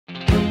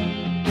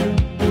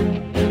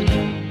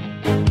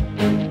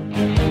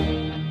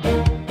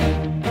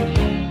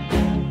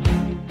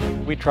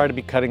We try to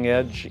be cutting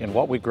edge in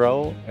what we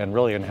grow and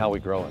really in how we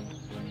grow it.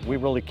 We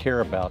really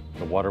care about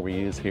the water we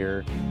use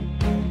here.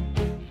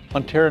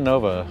 On Terra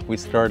Nova, we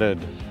started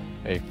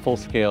a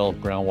full-scale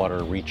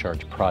groundwater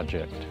recharge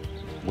project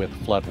with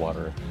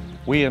floodwater.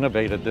 We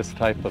innovated this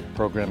type of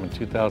program in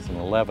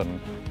 2011.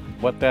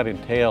 What that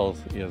entails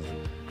is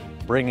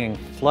bringing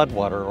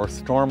floodwater or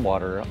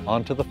stormwater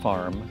onto the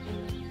farm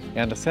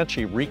and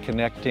essentially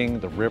reconnecting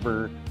the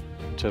river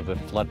to the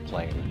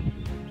floodplain.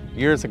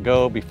 Years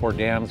ago, before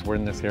dams were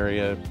in this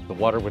area, the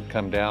water would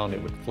come down,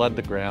 it would flood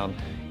the ground,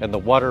 and the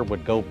water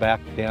would go back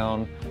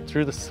down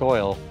through the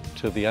soil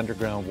to the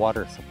underground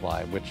water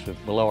supply, which is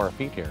below our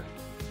feet here.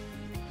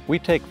 We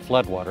take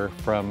floodwater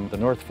from the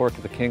North Fork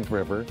of the Kings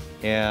River,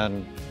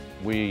 and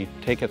we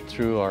take it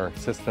through our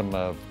system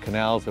of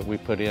canals that we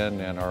put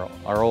in and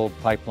our old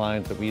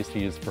pipelines that we used to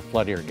use for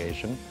flood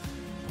irrigation.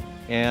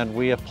 And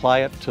we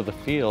apply it to the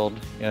field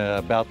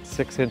about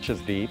 6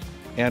 inches deep,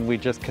 and we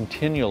just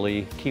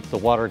continually keep the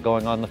water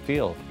going on the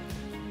field.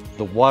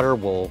 The water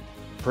will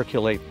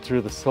percolate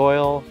through the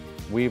soil.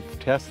 We've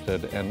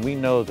tested and we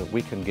know that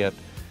we can get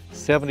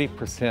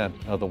 70%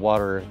 of the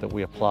water that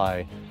we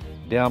apply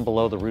down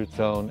below the root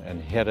zone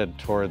and headed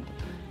toward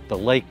the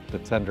lake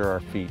that's under our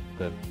feet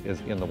that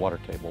is in the water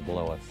table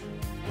below us.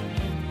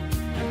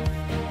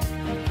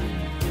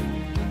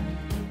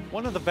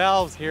 One of the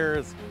valves here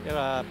is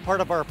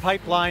part of our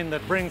pipeline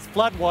that brings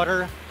flood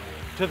water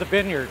to the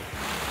vineyard.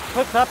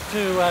 Puts up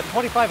to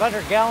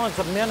 2,500 gallons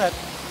a minute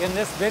in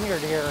this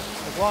vineyard here.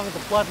 As long as the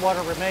flood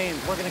water remains,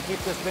 we're going to keep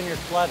this vineyard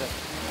flooded.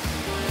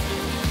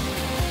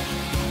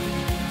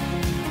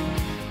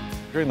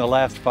 During the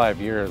last 5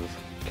 years,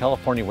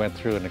 California went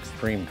through an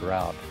extreme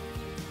drought.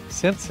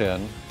 Since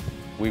then,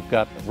 we've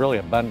got a really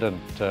abundant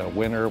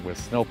winter with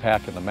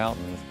snowpack in the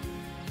mountains.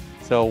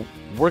 So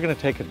we're going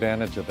to take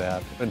advantage of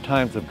that. In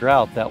times of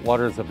drought, that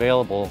water is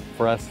available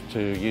for us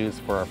to use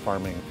for our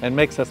farming and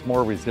makes us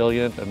more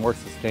resilient and more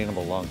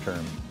sustainable long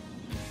term.